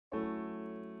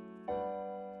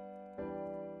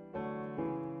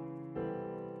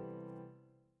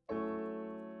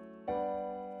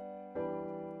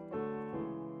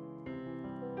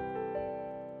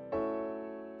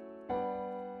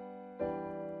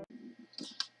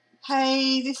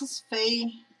Hey, this is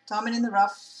Fee, Diamond in the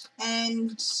Rough,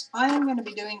 and I am going to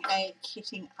be doing a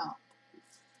kitting up.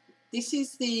 This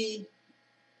is the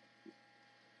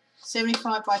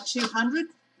 75 by 200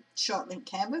 short lint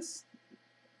canvas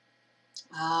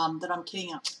that I'm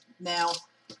kitting up. Now,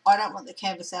 I don't want the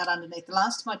canvas out underneath. The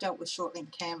last time I dealt with short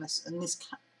lint canvas, and this,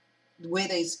 where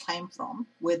these came from,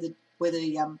 where the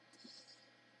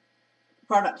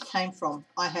product came from,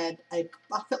 I had a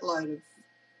bucket load of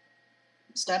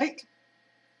static.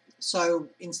 So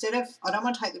instead of, I don't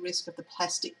want to take the risk of the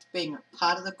plastic being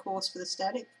part of the course for the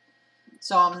static,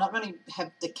 so I'm not going to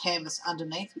have the canvas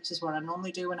underneath, which is what I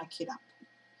normally do when I kit up.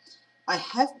 I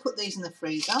have put these in the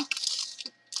freezer,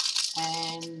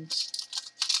 and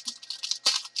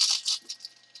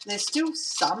there's still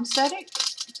some static,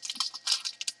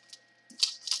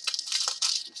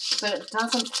 but it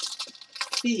doesn't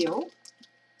feel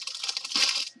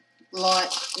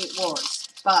like it was,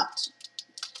 but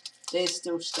there's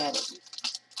still static.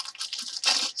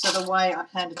 So the way I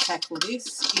plan to tackle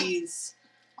this is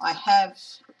I have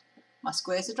my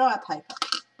squares of dryer paper.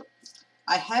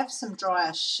 I have some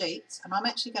dryer sheets, and I'm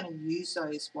actually going to use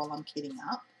those while I'm kitting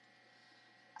up.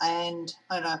 And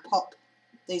I'm going to pop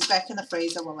these back in the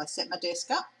freezer while I set my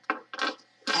desk up,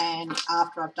 and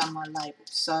after I've done my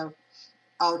labels. So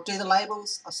I'll do the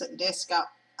labels, I'll set the desk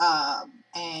up,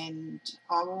 and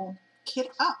I will kit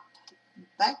up.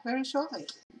 Back very shortly.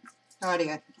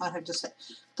 Rightio, I have just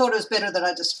thought it was better that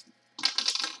I just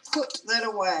put that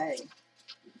away.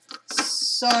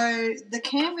 So the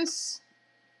canvas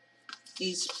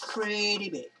is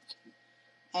pretty big,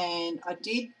 and I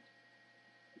did,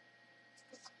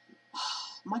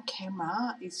 my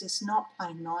camera is just not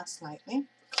playing nice lately.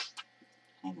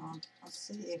 Hang on, I'll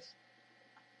see if,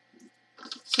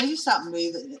 so you start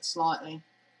moving it slightly,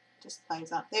 it just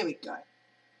plays up. There we go.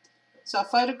 So I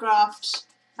photographed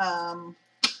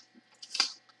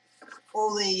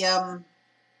all the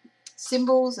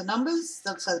symbols and numbers,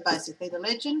 so basically the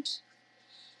legend.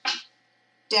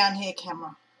 Down here,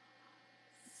 camera.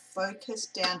 Focus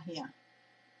down here.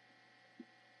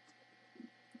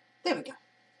 There we go.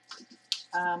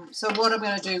 So what I'm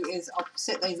going to do is I'll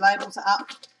set these labels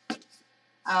up.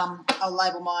 I'll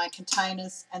label my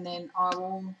containers, and then I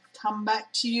will come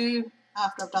back to you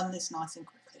after I've done this nice and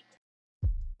quickly.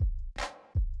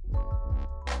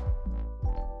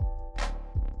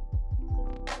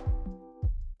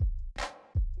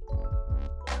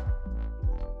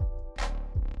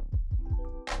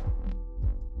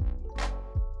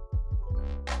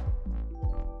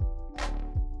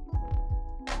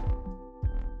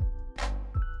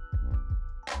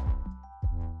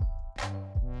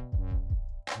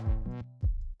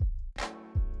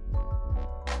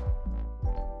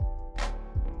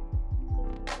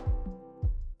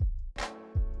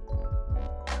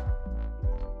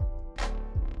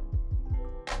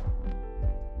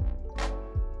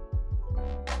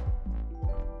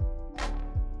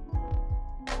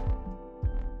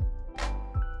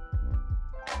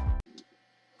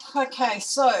 Okay,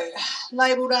 so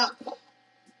labelled up,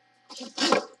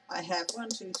 I have 1,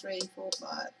 2, 3, 4,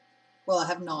 5, well I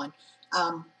have 9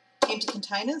 empty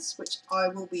containers, which I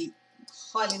will be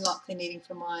highly likely needing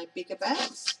for my bigger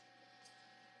bags.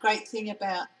 Great thing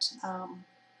about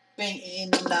being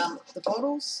in the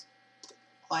bottles,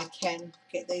 I can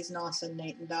get these nice and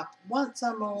neatened up once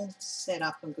I'm all set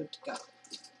up and good to go.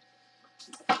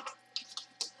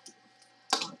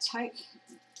 I'll take,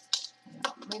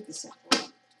 I'll move this out.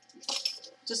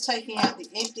 Just taking out the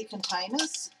empty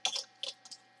containers.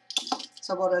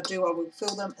 So what I do, I will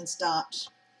fill them and start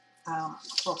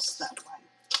across that way.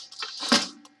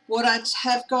 What I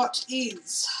have got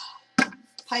is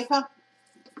paper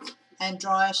and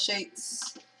dryer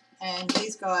sheets, and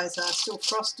these guys are still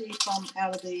frosty from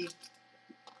out of the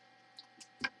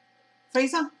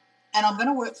freezer, and I'm going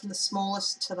to work from the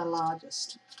smallest to the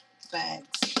largest bags.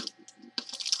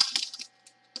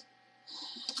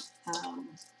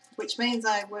 Which means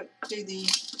I do the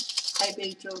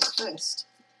AB drills first.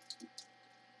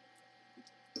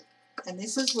 And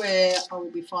this is where I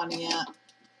will be finding out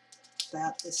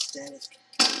about the static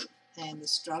and the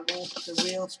struggle, the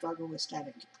real struggle with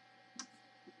static.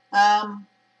 I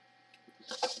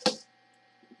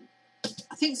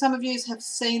think some of you have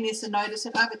seen this and noticed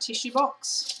it. I have a tissue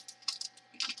box,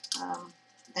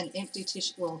 an empty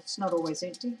tissue, well, it's not always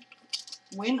empty.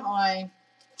 When I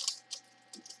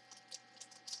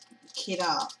kit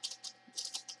up,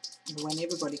 when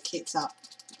everybody kits up,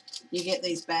 you get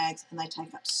these bags and they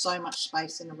take up so much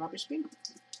space in the rubbish bin.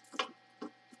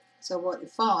 So what you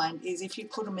find is if you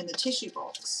put them in the tissue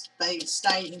box, they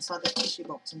stay inside the tissue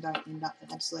box and don't end up an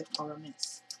absolute horror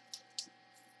mess.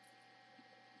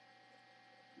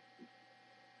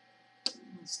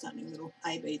 Stunning little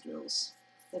AB drills.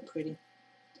 They're pretty.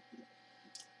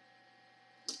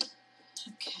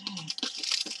 Okay.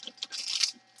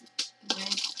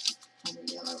 Red and the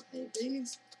yellow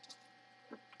ABs.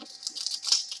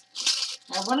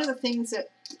 Now, one of the things that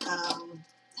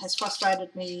has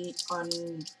frustrated me on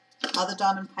other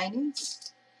diamond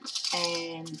paintings,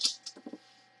 and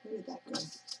where did that go?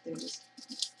 There it is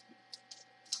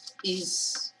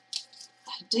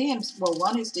DMC. Well,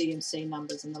 one is DMC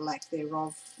numbers and the lack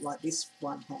thereof, like this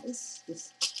one has.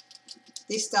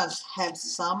 This does have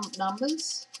some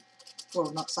numbers.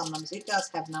 Well, not some numbers. It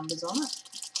does have numbers on it,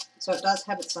 so it does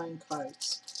have its own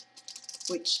codes,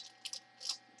 which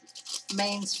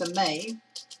means for me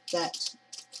that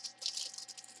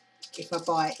if I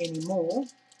buy any more,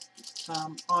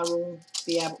 I will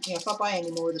be able, if I buy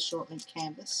any more of the short link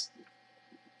canvas,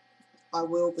 I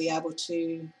will be able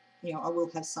to, I will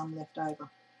have some left over.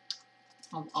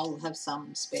 I'll have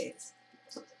some spares.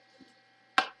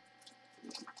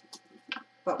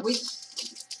 But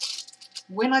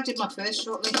when I did my first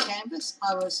short link canvas,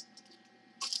 I was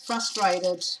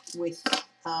frustrated with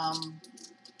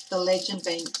the legend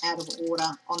being out of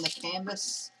order on the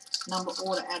canvas, number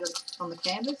order on the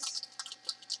canvas,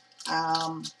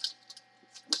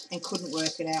 and couldn't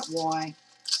work it out why.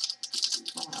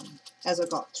 As I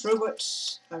got through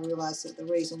it, I realised that the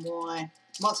reason why,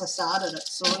 once I started it,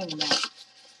 sorting them out,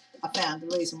 I found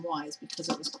the reason why is because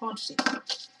it was quantity.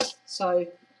 So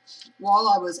while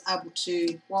I was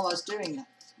doing it,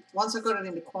 once I got it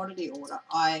into quantity order,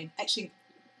 I actually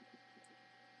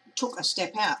took a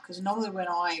step out, because normally when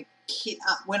I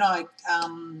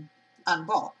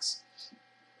unbox,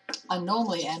 I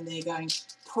normally am there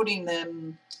putting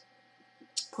the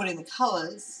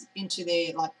colours into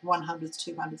their like 100s,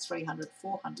 200s, 300s,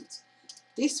 400s.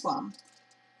 This one,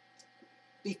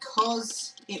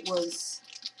 because it was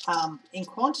in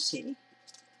quantity,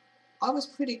 I was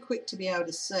pretty quick to be able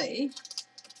to see.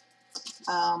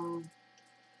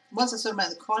 Once I sort of made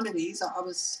the quantities, I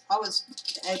was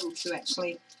able to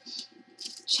actually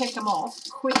check them off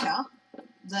quicker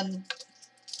than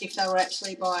if they were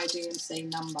actually by DMC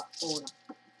number order.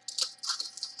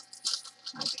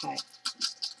 Okay.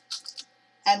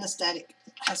 And the static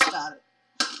has started.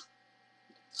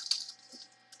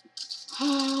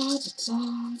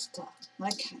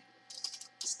 Okay.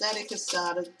 Static has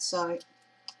started, so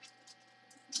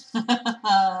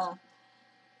I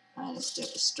just step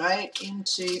straight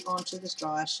onto the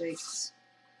dryer sheets.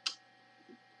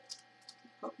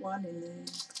 Got one in there.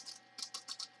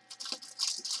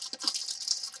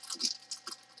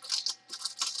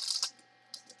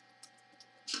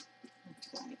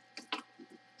 Okay.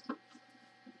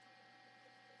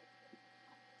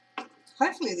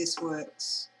 Hopefully this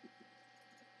works.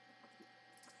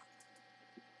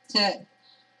 Can't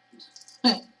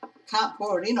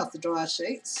pour it in off the dryer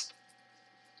sheets,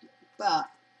 but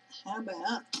how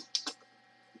about,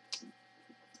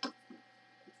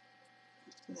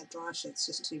 that dryer sheet's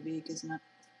just too big, isn't it?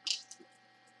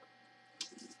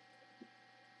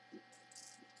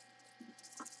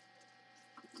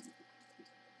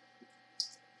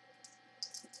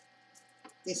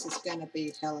 This is going to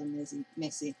be hella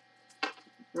messy.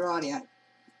 Rightio.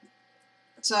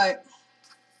 So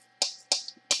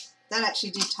that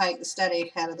actually did take the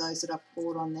static out of those that I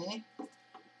poured on there.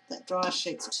 That dryer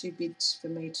sheet's too big for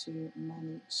me to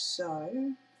manage, so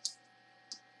I'm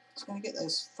just going to get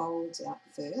those folds out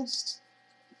first,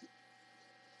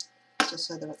 just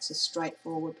so that it's a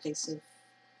straightforward piece of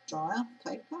dryer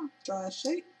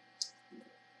sheet.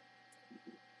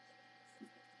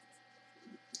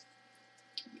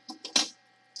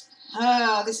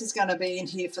 Oh, this is going to be in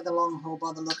here for the long haul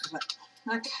by the look of it.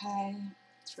 Okay,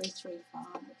 335,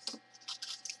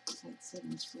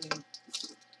 873.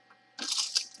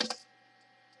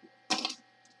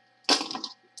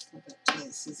 I've got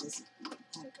two scissors. There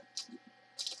we go.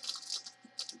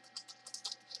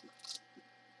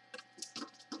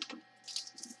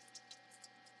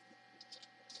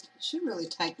 Should really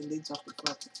take the lids off before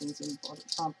I put things in by the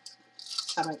time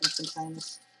cut open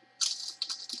containers.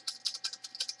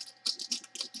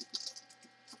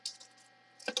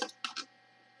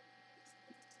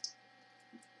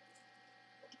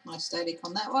 No static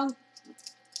on that one.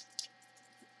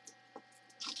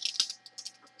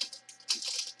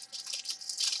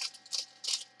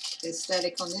 There's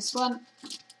static on this one. I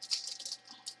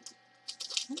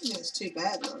don't think it's too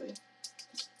bad though.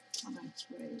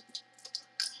 103.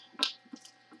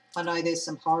 I know there's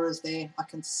some horrors there. I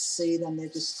can see them. They're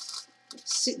just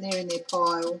sitting there in their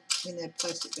pile, in their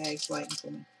plastic bags waiting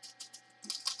for me.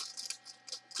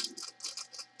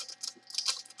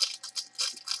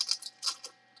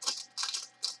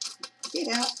 Get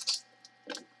out.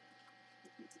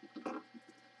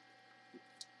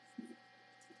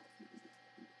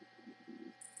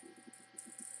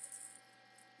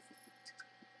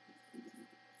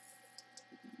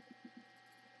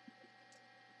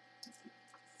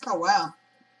 Oh wow,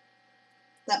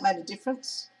 that made a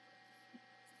difference.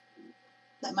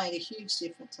 That made a huge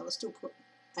difference. I'll still put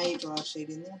a dry sheet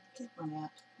in there. Get one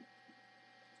out.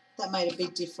 That made a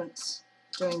big difference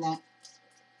doing that.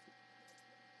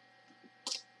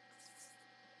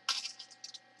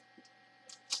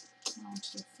 One,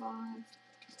 two,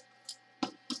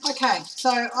 5. Okay, so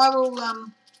I will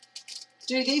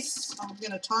do this. I'm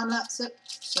going to time lapse it,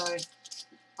 so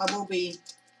I will be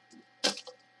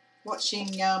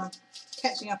watching,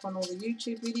 catching up on all the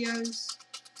YouTube videos.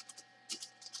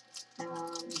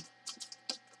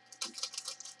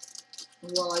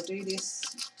 While I do this,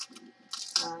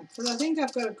 because I think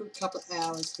I've got a good couple of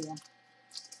hours here.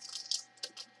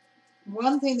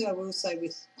 One thing that I will say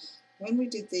with when we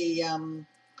did the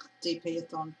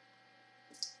DP-a-thon,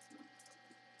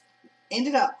 I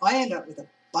ended up with a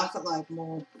bucket load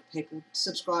more people,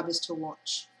 subscribers to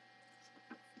watch.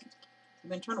 I've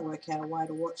been trying to work out a way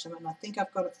to watch them, and I think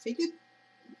I've got it figured.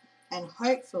 And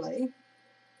hopefully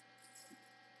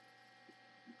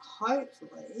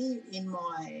in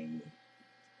my,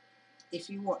 if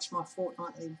you watch my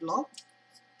fortnightly vlog,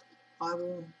 I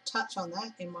will touch on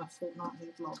that in my fortnightly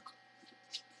vlog.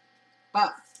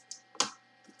 But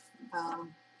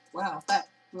wow, that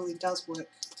really does work,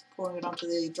 pouring it onto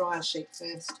the dryer sheet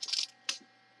first.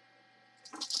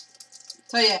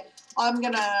 So yeah, I'm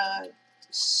going to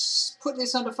put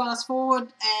this onto fast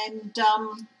forward, and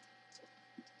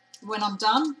when I'm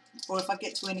done, or if I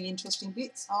get to any interesting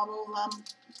bits, I will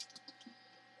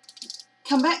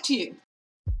come back to you.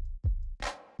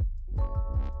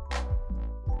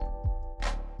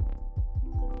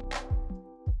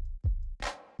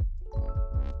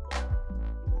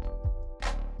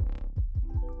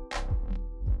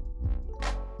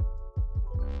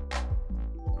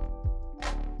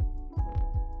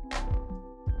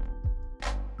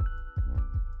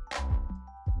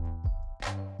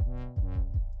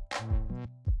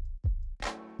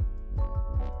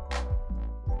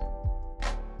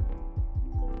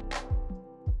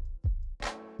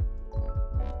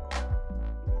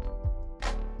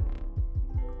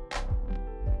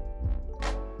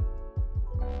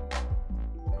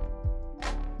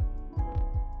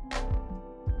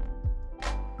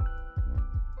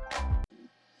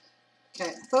 Okay,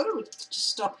 I thought I would just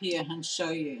stop here and show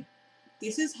you.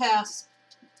 This is how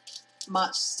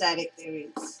much static there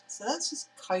is. So that's just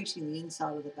coating the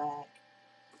inside of the bag.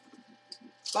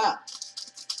 But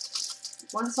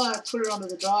once I put it onto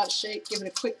the dryer sheet, give it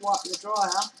a quick wipe with the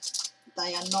dryer,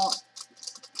 they are not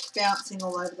bouncing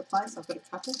all over the place. I've got a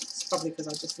couple. It's probably because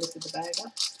I just lifted the bag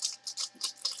up.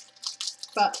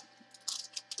 But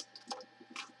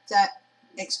that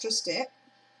extra step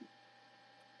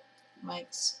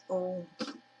makes all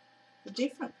the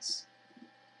difference.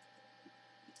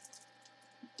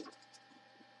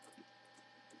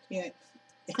 You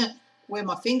know, where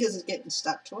my fingers are getting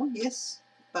stuck to them, yes,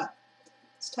 but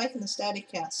it's taken the static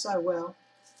out so well,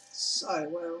 so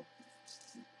well.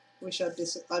 Wish I'd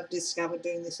discovered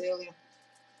doing this earlier.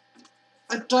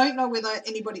 I don't know whether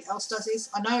anybody else does this.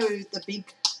 I know the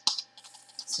big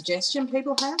suggestion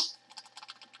people have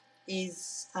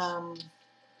is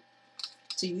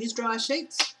to use dryer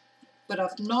sheets, but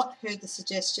I've not heard the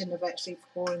suggestion of actually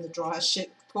pouring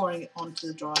it onto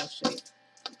the dryer sheet.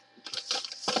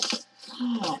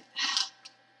 Right.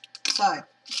 So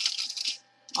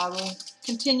I will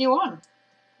continue on.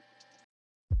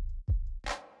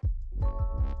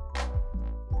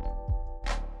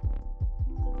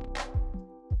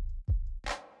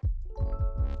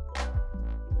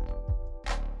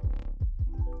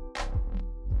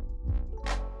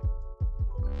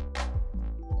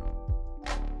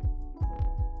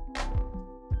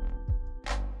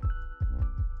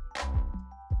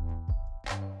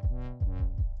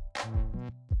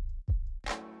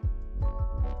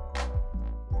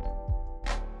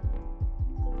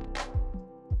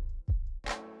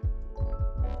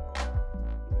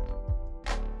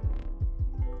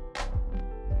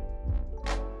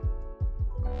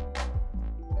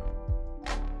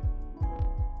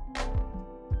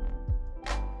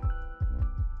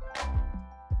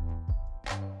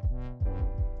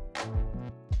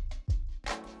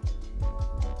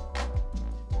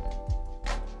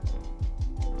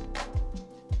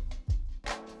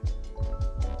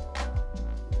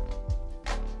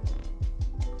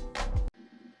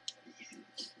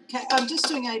 Okay, I'm just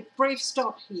doing a brief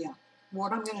stop here.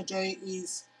 What I'm going to do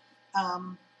is I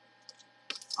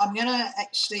I'm going to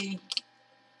actually,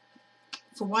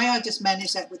 for the way I just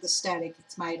managed that with the static,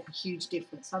 it's made a huge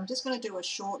difference. So I'm just going to do a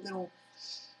short little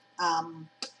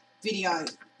video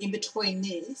in between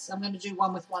this. I'm going to do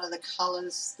one with one of the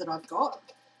colours that I've got.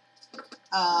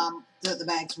 The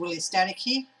bag's really static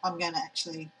here. I'm going to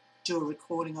actually do a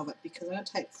recording of it because I'm going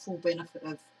to take full benefit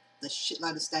of the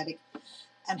shitload of static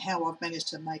and how I've managed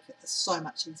to make it so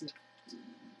much easier.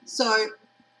 So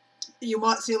you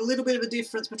might see a little bit of a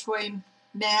difference between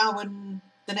now and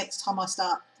the next time I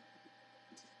start.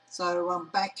 So I'm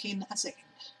back in a second.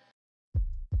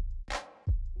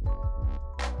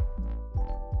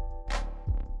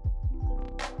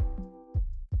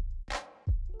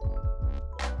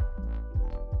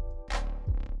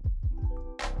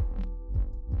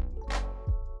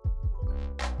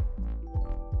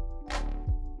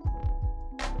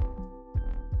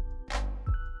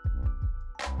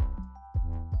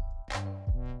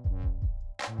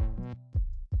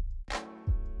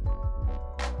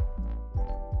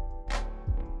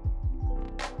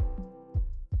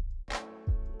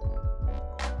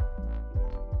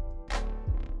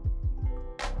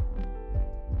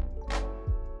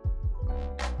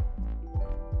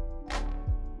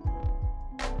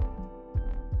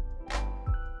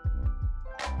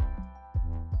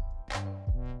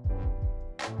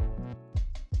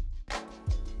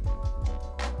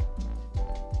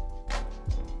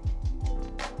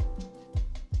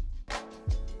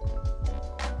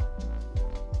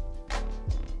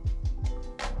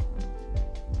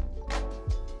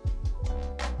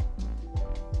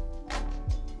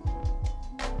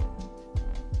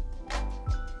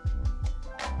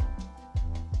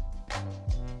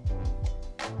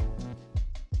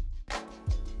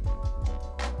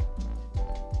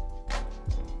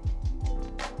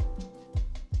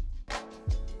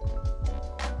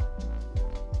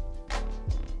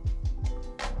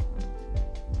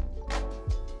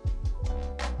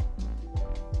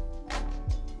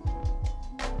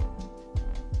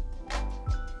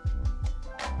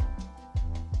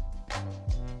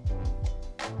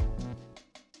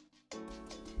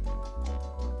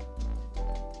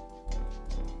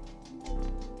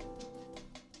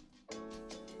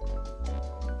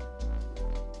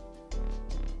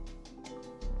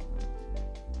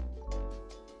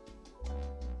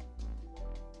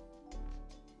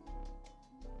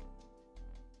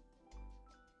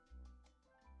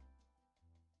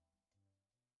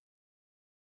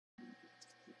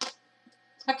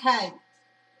 Okay,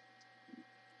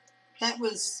 that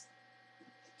was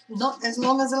not as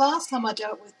long as the last time I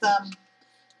dealt with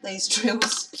these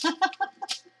drills.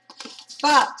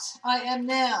 But I am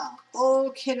now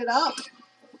all kitted up.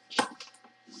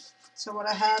 So what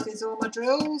I have is all my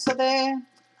drills are there.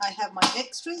 I have my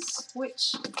extras,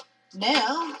 which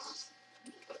now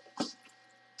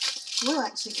will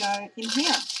actually go in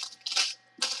here.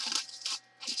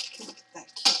 Get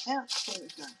that kit out. There we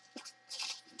go.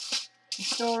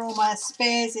 Store all my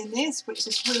spares in this, which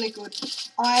is really good.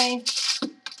 I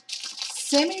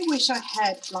wish I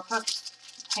had,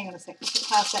 hang on a second, get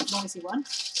past that noisy one.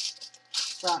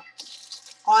 Right.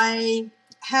 I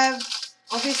have,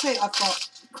 obviously I've got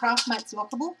Craftmates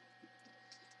Lockable.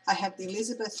 I have the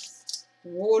Elizabeth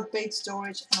Ward bead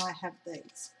storage, and I have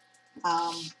these.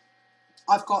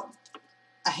 I've got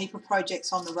a heap of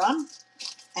projects on the run,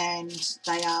 and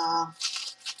they are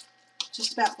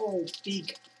just about all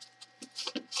big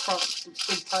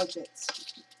projects.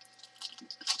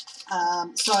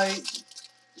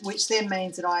 Which then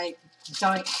means that I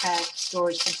don't have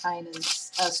storage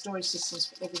containers, storage systems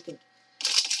for everything.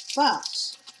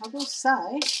 But I will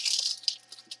say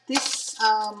this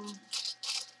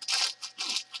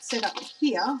setup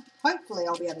here, hopefully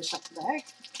I'll be able to shut the bag.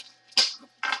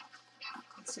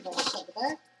 Let's see if I can shut the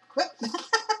bag. Whoop.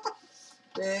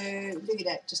 Look at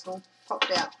that, just all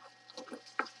popped out.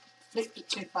 Flipped it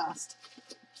too fast.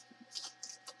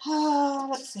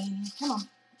 Let's see, come on,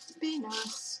 be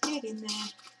nice, get in there.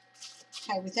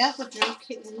 Okay, without the drill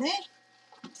kit in there,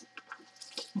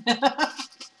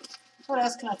 what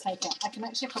else can I take out? I can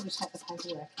actually probably take the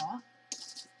paperwork out.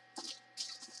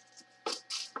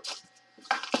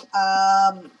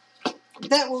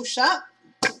 That will shut.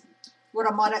 What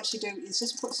I might actually do is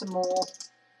just put some more,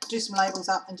 do some labels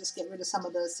up and just get rid of some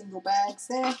of the single bags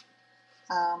there,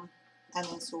 and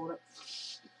then sort it.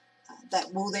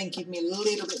 That will then give me a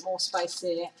little bit more space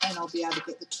there, and I'll be able to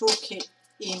get the toolkit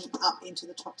up into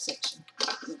the top section.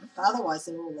 But otherwise,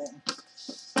 they're all there.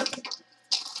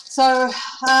 So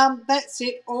that's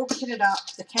it, all kitted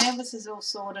up. The canvas is all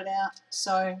sorted out.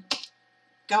 So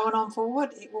going on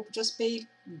forward, it will just be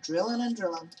drilling and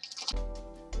drilling.